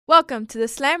Welcome to the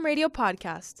Slam Radio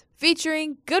Podcast,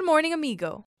 featuring Good Morning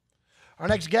Amigo. Our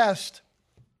next guest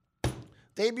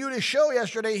debuted his show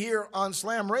yesterday here on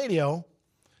Slam Radio.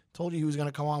 Told you he was going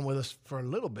to come on with us for a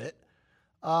little bit.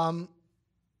 My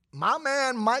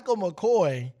man, Michael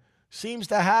McCoy, seems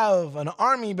to have an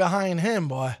army behind him,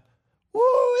 boy.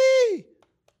 Woo-wee!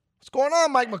 What's going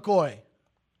on, Mike McCoy?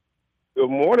 Good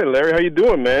morning, Larry. How you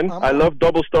doing, man? I love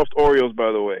double stuffed Oreos,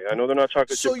 by the way. I know they're not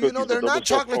chocolate chip cookies. So, you know, they're not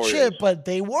chocolate chip, but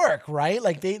they work, right?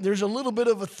 Like, there's a little bit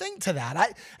of a thing to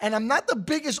that. I'm not the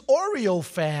biggest Oreo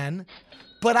fan,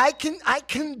 but I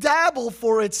can dabble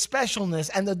for its specialness.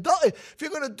 And if you're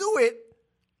going to do it,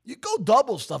 you go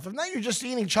double stuff. If not, you're just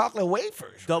eating chocolate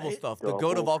wafers. Double stuff. The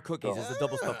goat of all cookies is the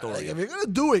double stuffed Oreo. Like, if you're going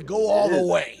to do it, go all the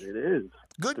way. It is.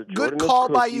 Good call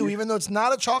by you, even though it's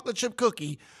not a chocolate chip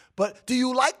cookie. But do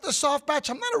you like the soft batch?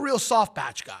 I'm not a real soft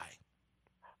batch guy.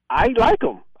 I like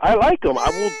them. I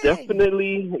will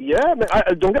definitely, man.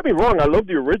 Don't get me wrong. I love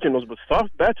the originals, but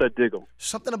soft batch, I dig them.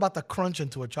 Something about the crunch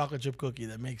into a chocolate chip cookie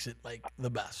that makes it, like, the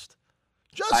best.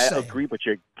 I agree, but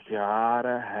you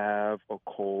gotta have a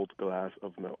cold glass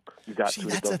of milk. You got to. See,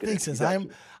 that's the thing. Since I'm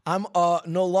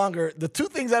no longer, the two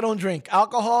things I don't drink,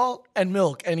 alcohol and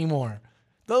milk anymore.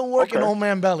 Doesn't work in old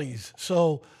man bellies.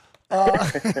 So, and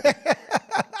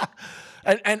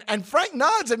Frank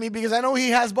nods at me because I know he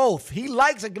has both. He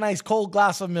likes a nice cold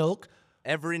glass of milk.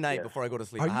 Every night before I go to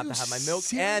sleep, I have to have my milk,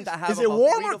 serious? and I have. Is it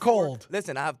warm or cold?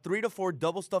 Listen, I have 3 to 4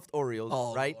 double stuffed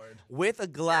Oreos, right, Lord. with a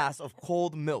glass of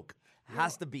cold milk.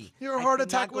 Has to be. You're a heart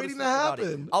attack waiting to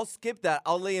happen. I'll skip that.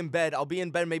 I'll lay in bed. I'll be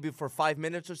in bed maybe for 5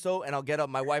 minutes or so, and I'll get up.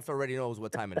 My wife already knows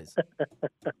what time it is.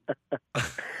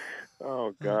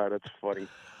 Oh God, that's funny.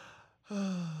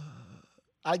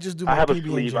 I just do my I have PB&J.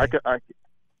 a sleeve.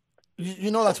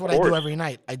 You know that's what I do every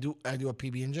night. I do a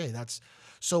PB&J.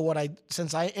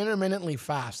 Since I intermittently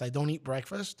fast, I don't eat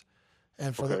breakfast,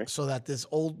 and so that this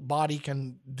old body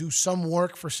can do some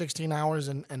work for 16 hours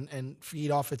and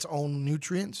feed off its own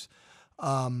nutrients.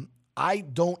 I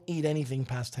don't eat anything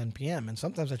past 10 p.m. and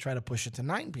sometimes I try to push it to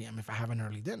 9 p.m. if I have an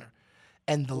early dinner.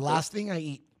 And the last thing I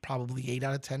eat, probably 8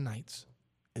 out of 10 nights,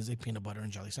 is a peanut butter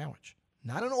and jelly sandwich.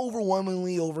 Not an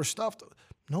overwhelmingly overstuffed.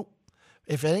 Nope.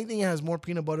 If anything, it has more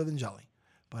peanut butter than jelly.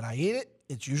 But I eat it.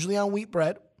 It's usually on wheat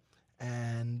bread.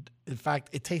 And, in fact,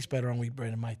 it tastes better on wheat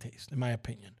bread in my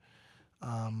opinion.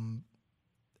 And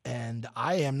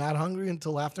I am not hungry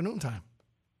until afternoon time.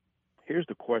 Here's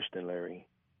the question, Larry.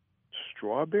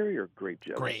 Strawberry or grape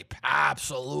jelly? Grape.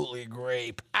 Absolutely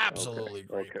grape. Absolutely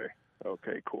grape.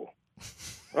 Okay, cool.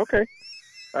 Okay.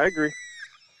 I agree.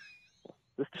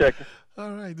 Just checking.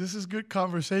 All right, this is good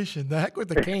conversation. The heck with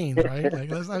the Canes, right?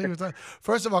 Like, let's not even talk.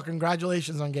 First of all,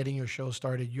 congratulations on getting your show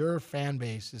started. Your fan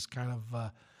base is kind of,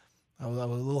 I was a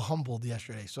little humbled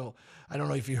yesterday. So I don't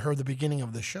know if you heard the beginning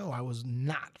of the show. I was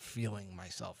not feeling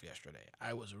myself yesterday.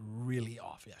 I was really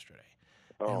off yesterday.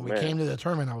 And we came to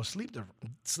determine I was sleep deprived.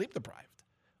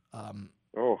 I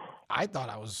thought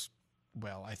I was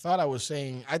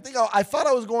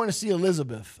going to see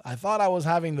Elizabeth. I thought I was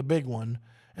having the big one.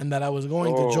 And that I was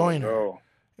going to join her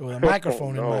with a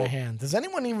microphone in my hand. Does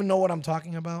anyone even know what I'm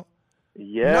talking about?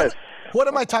 Yes. What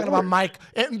am I talking about, Mike?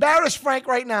 Embarrass Frank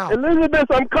right now. Elizabeth,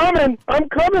 I'm coming, baby. I'm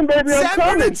coming.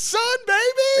 And son,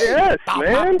 baby. Yes,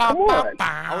 man. Come on.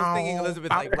 I was thinking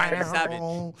Elizabeth like Randy Savage.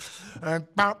 I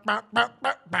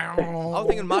was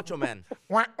thinking Macho Man.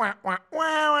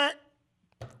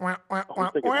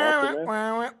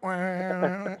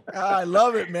 I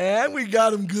love it, man. We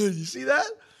got him good. You see that?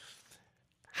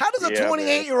 How does a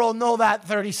 28-year-old know that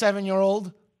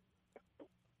 37-year-old?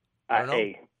 I don't know.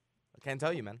 I can't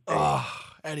tell you, man.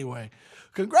 Anyway,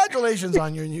 congratulations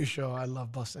on your new show. I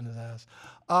love busting his ass.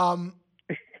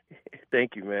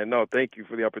 Thank you, man. No, thank you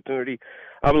for the opportunity.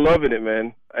 I'm loving it,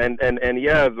 man. And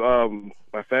yeah,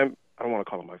 my fan, I don't want to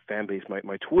call them my fan base,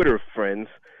 my Twitter friends,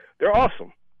 they're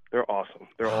awesome. They're awesome.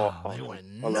 They're all awesome. They went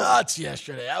nuts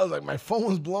yesterday. I was like, my phone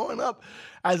was blowing up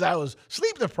as I was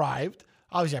sleep deprived.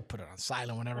 Obviously, I put it on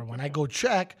silent whenever. When I go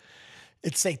check,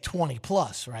 it'd say 20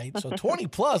 plus, right? So 20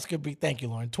 plus could be, thank you,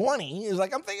 Lauren. 20 is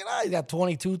like, I'm thinking, you got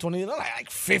 22, 20, like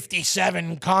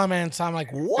 57 comments. I'm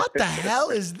like, what the hell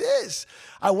is this?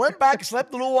 I went back,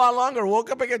 slept a little while longer,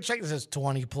 woke up again, checked. It says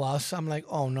 20 plus. I'm like,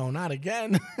 oh, no, not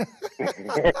again.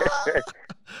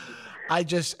 I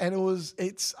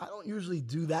don't usually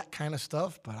do that kind of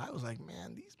stuff, but I was like,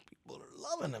 man, these people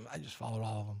are loving them. I just followed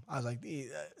all of them. I was like,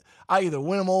 I either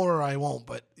win them over or I won't,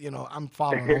 but, I'm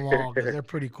following them all because they're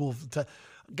pretty cool.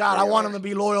 God, I want them to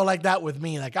be loyal like that with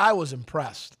me. Like, I was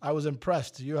impressed.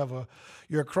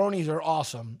 Your cronies are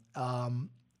awesome.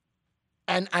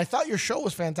 And I thought your show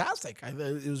was fantastic.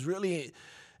 It was really,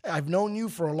 I've known you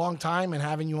for a long time, and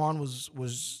having you on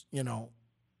was on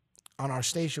our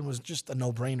station was just a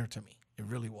no-brainer to me. It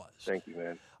really was. Thank you,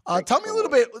 man. Tell me a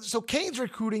little bit. So Canes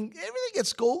recruiting, everything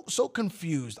gets so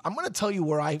confused. I'm going to tell you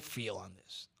where I feel on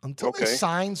this. Until they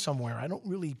sign somewhere, I don't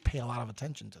really pay a lot of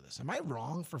attention to this. Am I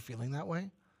wrong for feeling that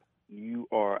way? You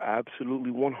are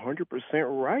absolutely 100%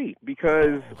 right,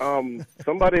 because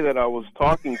somebody that I was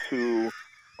talking to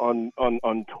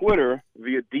on Twitter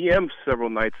via DM several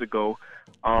nights ago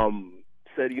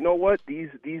said, you know what, these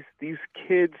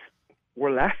kids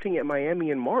were laughing at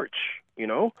Miami in March,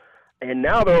 and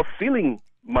now they're feeling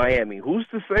Miami. Who's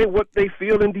to say what they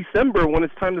feel in December when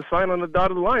it's time to sign on the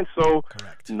dotted line? So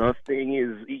nothing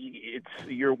is.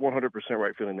 You're 100%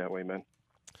 right feeling that way, man.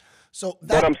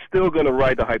 But I'm still going to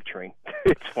ride the hype train.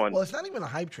 It's fun. Well, it's not even a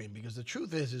hype train, because the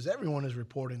truth is everyone is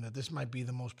reporting that this might be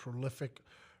the most prolific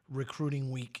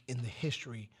recruiting week in the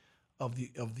history of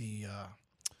the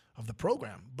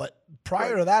program. But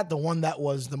prior to that, the one that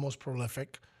was the most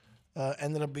prolific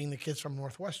ended up being the kids from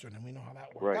Northwestern, and we know how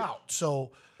that worked out.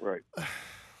 So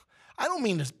I don't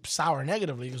mean to sour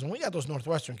negatively, because when we got those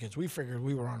Northwestern kids, we figured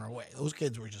we were on our way. Those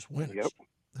kids were just winners.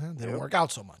 They didn't work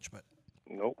out so much, but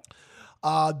nope.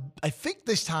 I think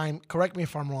this time, correct me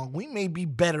if I'm wrong, we may be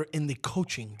better in the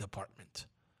coaching department.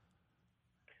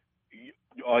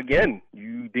 Again,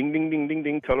 you ding, ding, ding, ding,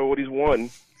 ding, tell her what he's won.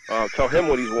 Tell him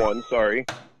what he's won, sorry.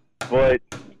 But,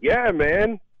 yeah,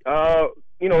 man,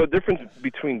 the difference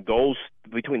between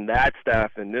that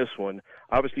staff and this one,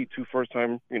 obviously two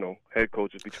first-time, head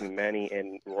coaches between Manny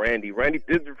and Randy. Randy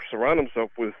did surround himself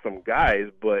with some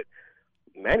guys, but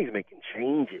Manny's making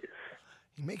changes.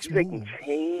 He's making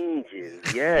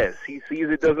changes. Yes, he sees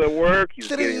it doesn't work. He's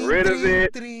getting rid of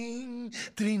it.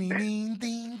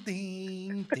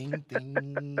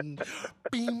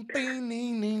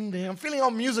 I'm feeling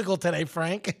all musical today,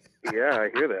 Frank. Yeah, I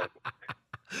hear that.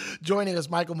 Joining us,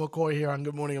 Michael McCoy here on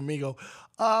Good Morning Amigo.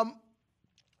 I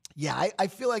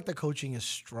feel like the coaching is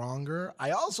stronger.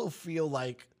 I also feel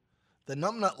like the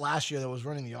numbnut last year that was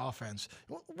running the offense.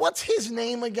 What's his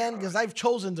name again? Because I've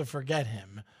chosen to forget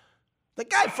him. The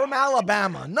guy from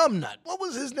Alabama, Numbnut. What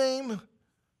was his name?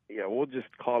 Yeah, we'll just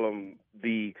call him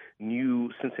the new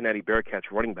Cincinnati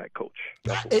Bearcats running back coach.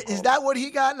 Is that what he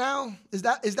got now? Is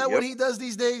that what he does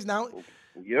these days now?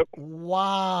 Yep.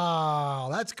 Wow,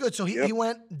 that's good. So he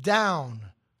went down.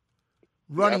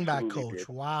 Running back coach. Did.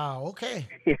 Wow, okay.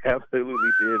 He absolutely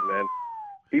did, man.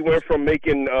 He went from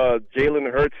making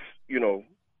Jalen Hurts,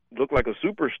 look like a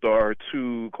superstar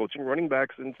to coaching running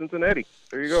backs in Cincinnati.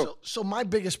 There you go. So my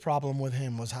biggest problem with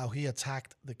him was how he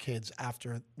attacked the kids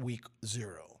after week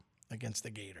 0 against the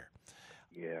Gator.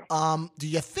 Yeah. Do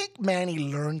you think Manny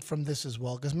learned from this as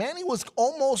well? Because Manny was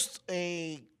almost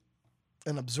an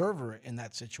observer in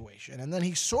that situation, and then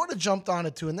he sort of jumped on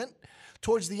it too. And then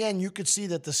towards the end, you could see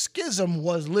that the schism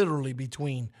was literally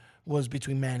between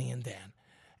Manny and Dan.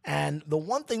 And the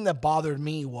one thing that bothered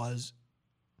me was,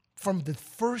 from the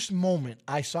first moment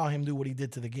I saw him do what he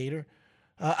did to the Gator,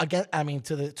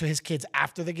 to his kids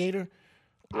after the Gator,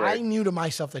 I knew to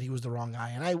myself that he was the wrong guy,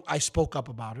 and I spoke up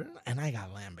about it, and I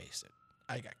got lambasted.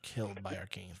 I got killed by our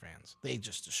Canes fans. They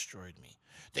just destroyed me.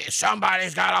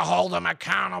 Somebody's got to hold them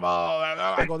accountable.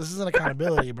 I go, this isn't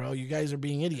accountability, bro. You guys are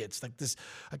being idiots. Like, this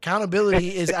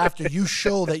accountability is after you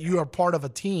show that you are part of a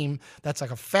team that's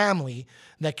like a family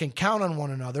that can count on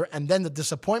one another, and then the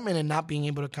disappointment in not being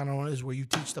able to count on one is where you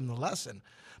teach them the lesson.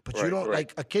 But you don't,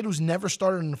 like a kid who's never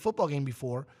started in a football game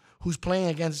before, who's playing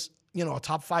against, a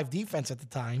top 5 defense at the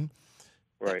time.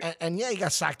 Right. And he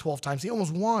got sacked 12 times. He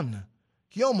almost won.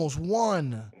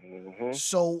 Mm-hmm.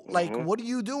 So, what are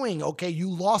you doing? Okay, you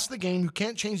lost the game. You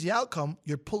can't change the outcome.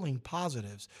 You're pulling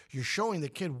positives. You're showing the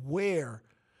kid where,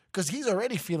 because he's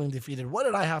already feeling defeated. What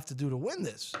did I have to do to win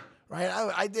this? Right?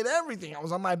 I did everything. I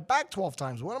was on my back 12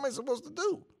 times. What am I supposed to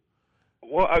do?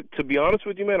 Well, to be honest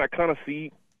with you, man, I kind of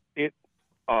see it.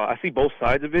 I see both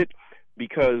sides of it,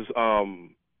 because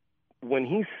when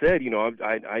he said,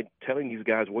 I telling these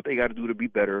guys what they got to do to be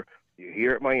better. You're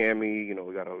here at Miami,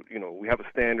 we got to, we have a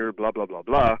standard, blah, blah, blah,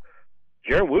 blah.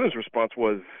 Jaron Williams' response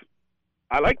was,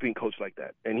 I like being coached like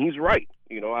that. And he's right.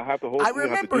 I have to hold. I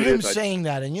remember him saying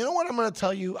that. And you know what I'm going to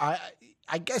tell you? I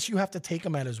guess you have to take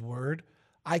him at his word.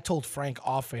 I told Frank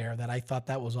off air that I thought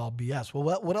that was all BS.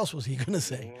 Well, what else was he going to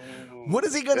say? What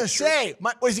is he going to say?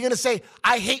 What is he going to say?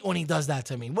 I hate when he does that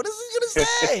to me. What is he going to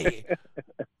say?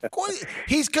 Of course,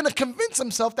 he's going to convince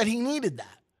himself that he needed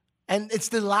that. And it's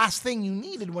the last thing you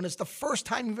needed when it's the first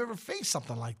time you've ever faced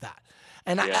something like that.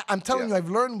 And I'm telling you, I've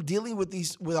learned dealing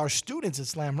with our students at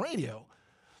Slam Radio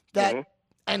that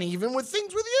And even with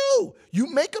things with you, you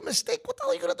make a mistake. What the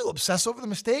hell are you going to do? Obsess over the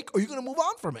mistake, or are you going to move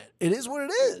on from it? It is what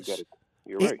it is.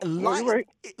 You're right. You're right.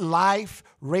 Life,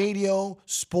 radio,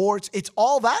 sports, it's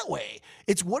all that way.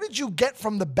 It's what did you get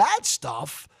from the bad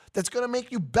stuff that's going to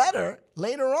make you better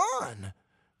later on.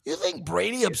 You think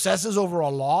Brady obsesses over a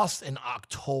loss in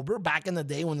October back in the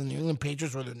day when the New England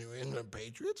Patriots were the New England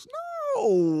Patriots?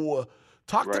 No.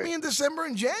 Talk to me in December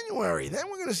and January. Then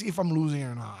we're going to see if I'm losing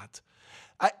or not.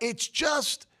 It's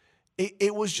just,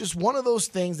 it was just one of those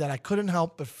things that I couldn't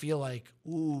help but feel like,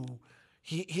 ooh,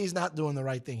 he's not doing the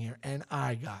right thing here. And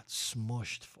I got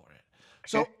smushed for it.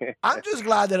 So I'm just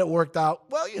glad that it worked out,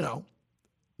 well, you know,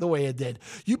 the way it did.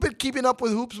 You've been keeping up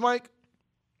with hoops, Mike?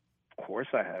 Of course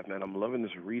I have, man. I'm loving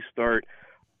this restart.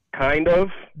 Kind of.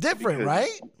 Different,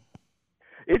 right?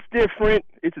 It's different.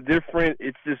 It's different.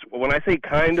 It's just, when I say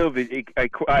kind of,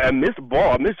 I miss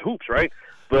ball. I miss hoops, right?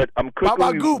 But I'm quickly. How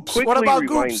about Goops? What about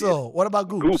Goops, though? What about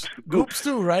Goops? Goops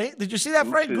too, right? Did you see that,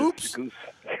 Frank? Goops?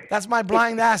 That's my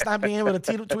blind ass not being able to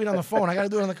tweet on the phone. I got to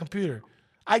do it on the computer.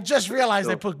 I just realized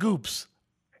they put Goops.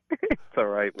 It's all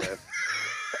right, man.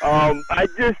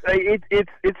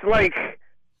 It's like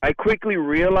I quickly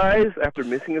realized after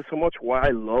missing it so much why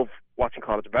I love watching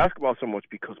college basketball so much,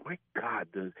 because my God,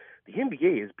 the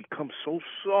NBA has become so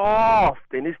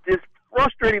soft and it's just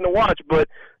frustrating to watch. But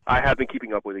I have been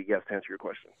keeping up with it. Yes, to answer your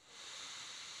question.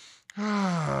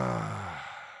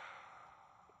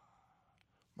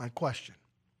 My question: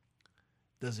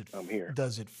 I'm here.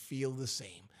 Does it feel the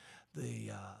same?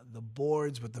 The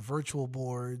boards with the virtual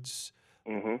boards.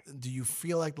 Mm-hmm. Do you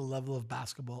feel like the level of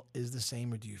basketball is the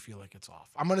same, or do you feel like it's off?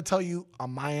 I'm going to tell you,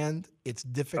 on my end, it's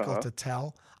difficult to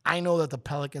tell. I know that the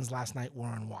Pelicans last night were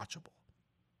unwatchable.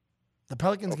 The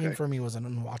Pelicans game for me was an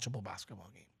unwatchable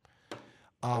basketball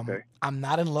game. I'm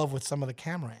not in love with some of the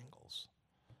camera angles.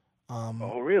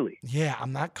 Oh, really? Yeah,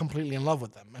 I'm not completely in love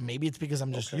with them. And maybe it's because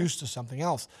I'm just used to something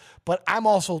else. But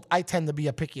I tend to be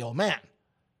a picky old man.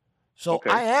 So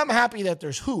I am happy that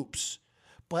there's hoops.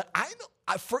 But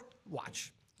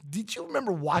watch. Did you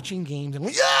remember watching games and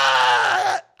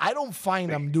I don't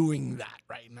find I'm doing that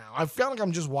right now. I feel like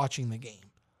I'm just watching the game.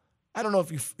 I don't know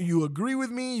if you agree with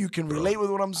me. You can relate with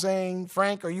what I'm saying.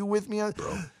 Frank, are you with me?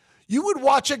 You would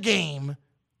watch a game,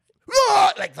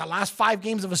 like the last 5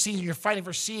 games of a season, you're fighting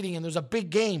for seeding and there's a big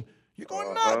game. You're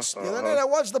going nuts. The other night I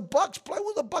watched the Bucks play.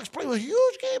 The Bucks play a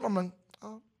huge game. I'm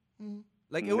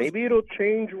like, maybe it'll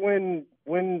change when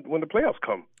the playoffs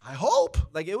come. I hope.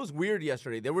 Like, it was weird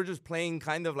yesterday. They were just playing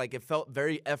kind of like, it felt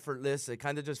very effortless. It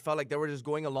kind of just felt like they were just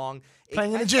going along.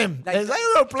 Playing in the gym.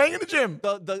 Playing in the gym.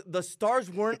 The stars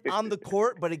weren't on the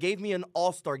court, but it gave me an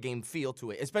all-star game feel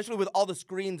to it, especially with all the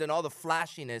screens and all the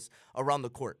flashiness around the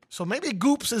court. So maybe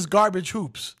Goops is garbage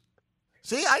hoops.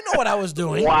 See, I know what I was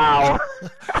doing. Wow.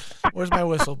 Where's my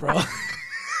whistle, bro?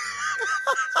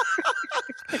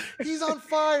 He's on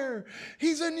fire.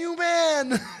 He's a new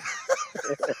man.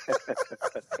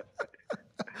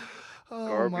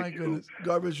 Oh, my goodness.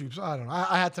 Garbage hoops. I don't know.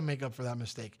 I had to make up for that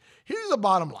mistake. Here's the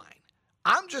bottom line.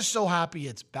 I'm just so happy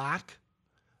it's back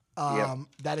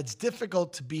that it's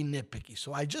difficult to be nitpicky.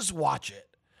 So I just watch it.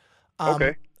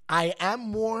 I am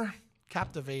more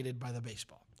captivated by the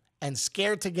baseball and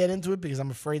scared to get into it because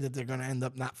I'm afraid that they're going to end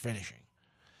up not finishing.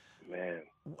 Man.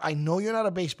 I know you're not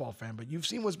a baseball fan, but you've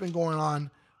seen what's been going on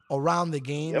around the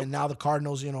game, and now the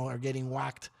Cardinals, are getting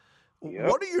whacked.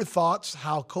 What are your thoughts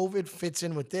how COVID fits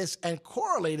in with this and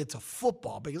correlated to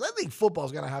football? Because I think football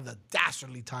is going to have the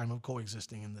dastardly time of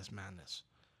coexisting in this madness.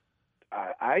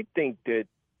 I think that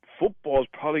football is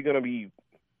probably going to be,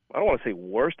 I don't want to say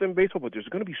worse than baseball, but there's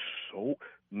going to be so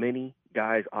many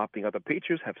guys opting out. The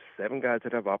Patriots have 7 guys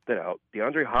that have opted out.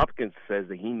 DeAndre Hopkins says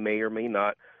that he may or may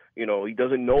not, he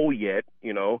doesn't know yet,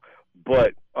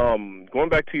 But going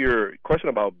back to your question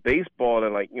about baseball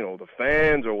and, the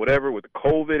fans or whatever with the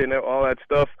COVID and all that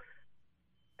stuff,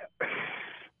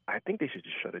 I think they should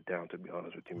just shut it down, to be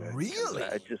honest with you, man. Really?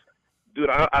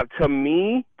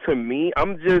 To me,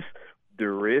 I'm just, the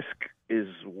risk is,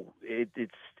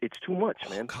 it's too much,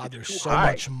 man. God, it's there's so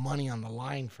high. much money on the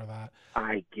line for that.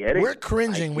 I get it. We're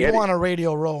cringing. We want a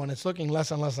Radio Row, and it's looking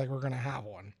less and less like we're going to have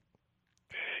one.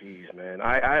 Jeez, man.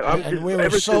 We were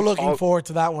so looking forward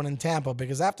to that one in Tampa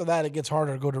because after that, it gets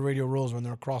harder to go to Radio Rows when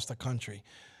they're across the country.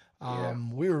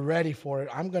 We were ready for it.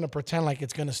 I'm going to pretend like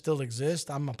it's going to still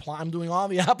exist. I'm doing all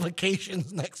the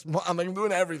applications next month. I'm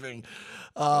doing everything.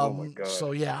 Oh, my God.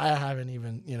 So, yeah, I haven't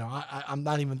even, I'm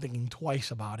not even thinking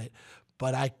twice about it.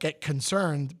 But I get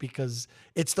concerned because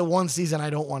it's the one season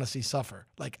I don't want to see suffer.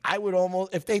 Like, I would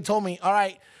almost, if they told me, all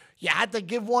right, you had to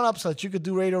give one up so that you could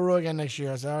do Radio Row again next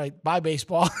year. I said, all right, bye,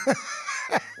 baseball.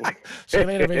 See you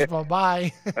later, baseball.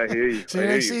 Bye. I hear you. See you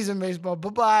next season, baseball.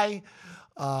 Bye-bye.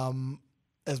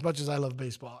 As much as I love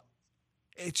baseball,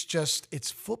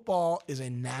 it's football is a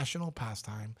national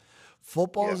pastime.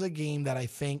 Football is a game that I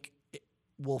think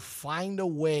will find a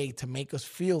way to make us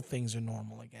feel things are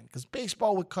normal again. Because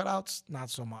baseball with cutouts, not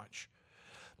so much.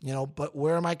 You know, but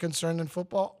where am I concerned in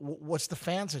football? What's the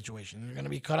fan situation? There's going to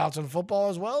be cutouts in football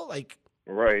as well?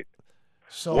 Right.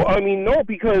 So, well, I mean, no,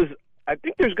 because I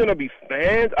think there's going to be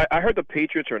fans. I heard the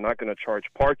Patriots are not going to charge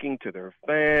parking to their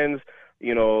fans.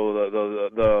 You know,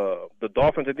 the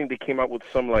Dolphins, I think they came out with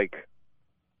some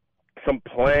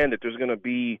plan that there's going to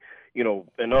be, you know,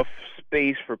 enough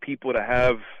space for people to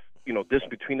have, you know, this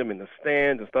between them in the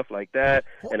stands and stuff like that,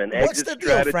 and an exit strategy. What's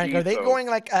the deal, Frank? Are they going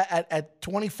at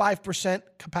 25%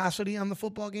 capacity on the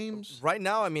football games? Right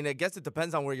now, I mean, I guess it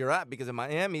depends on where you're at, because in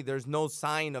Miami, there's no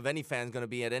sign of any fans going to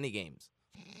be at any games.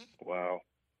 Wow.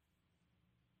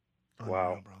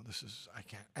 Wow, bro, this is I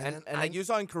can't. And like you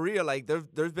saw in Korea, like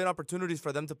there's been opportunities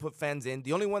for them to put fans in.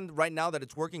 The only one right now that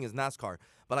it's working is NASCAR.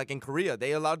 But like in Korea,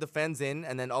 they allowed the fans in,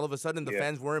 and then all of a sudden the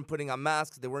fans weren't putting on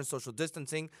masks, they weren't social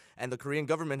distancing, and the Korean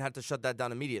government had to shut that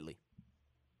down immediately.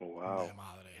 Wow.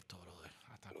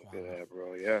 Look at that,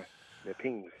 bro. Yeah, the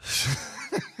pings.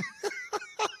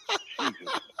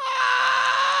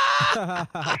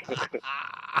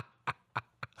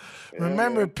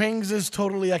 Remember, pings is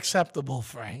totally acceptable,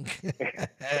 Frank.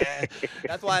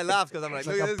 That's why I laughed, because I'm like,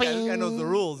 look at this guy knows the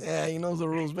rules. Yeah, he knows the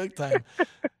rules big time.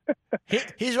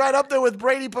 He's right up there with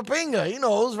Brady Papinga. He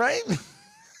knows, right?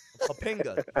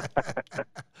 Papinga.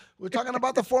 We're talking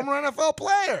about the former NFL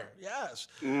player. Yes.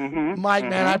 Mm-hmm. Mike,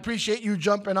 man, I appreciate you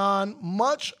jumping on.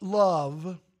 Much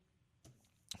love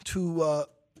to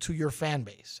your fan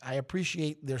base. I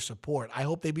appreciate their support. I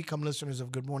hope they become listeners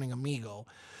of Good Morning Amigo.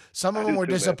 Some of them were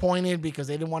disappointed because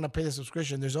they didn't want to pay the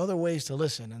subscription. There's other ways to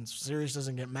listen, and Sirius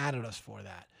doesn't get mad at us for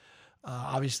that.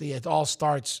 Obviously, it all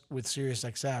starts with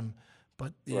SiriusXM,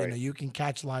 but you know, you can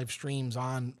catch live streams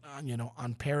on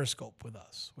Periscope with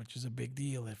us, which is a big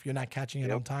deal. If you're not catching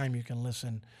it on time, you can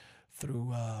listen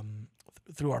through our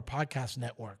podcast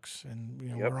networks, and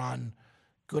we're on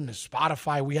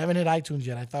Spotify. We haven't hit iTunes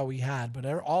yet. I thought we had, but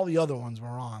all the other ones were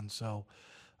on. So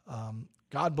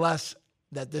God bless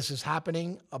that this is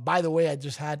happening. By the way, I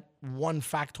just had one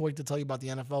factoid to tell you about the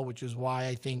NFL, which is why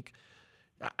I think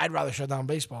I'd rather shut down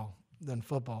baseball than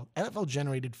football. NFL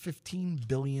generated $15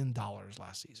 billion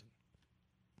last season.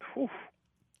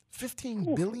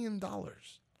 $15 billion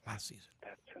last season.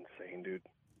 That's insane, dude.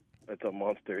 That's a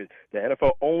monster. The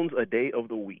NFL owns a day of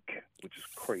the week, which is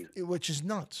crazy. Which is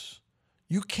nuts.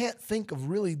 You can't think of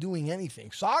really doing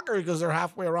anything. Soccer, because they're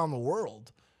halfway around the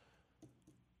world.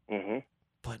 Mm-hmm.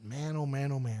 But man, oh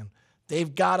man, oh man.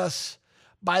 They've got us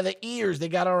by the ears. They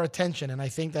got our attention. And I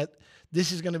think that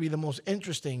this is going to be the most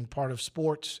interesting part of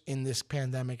sports in this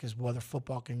pandemic, is whether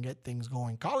football can get things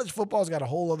going. College football's got a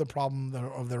whole other problem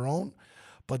of their own,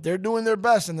 but they're doing their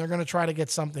best, and they're going to try to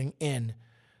get something in.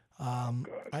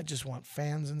 I just want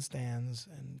fans and stands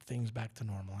and things back to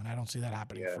normal, and I don't see that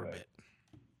happening for a bit.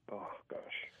 Oh,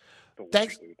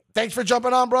 gosh. Thanks for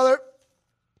jumping on, brother.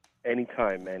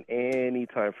 Anytime, man.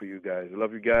 Anytime for you guys. I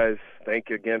love you guys. Thank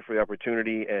you again for the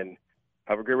opportunity, and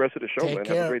have a great rest of the show, man.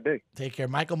 Have a great day. Take care.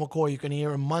 Michael McCoy, you can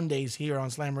hear him Mondays here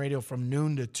on Slam Radio from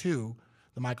noon to 2,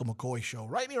 the Michael McCoy Show,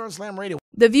 right here on Slam Radio.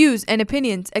 The views and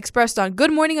opinions expressed on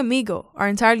Good Morning Amigo are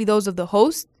entirely those of the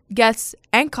host, guests,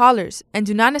 and callers, and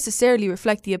do not necessarily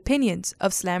reflect the opinions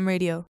of Slam Radio.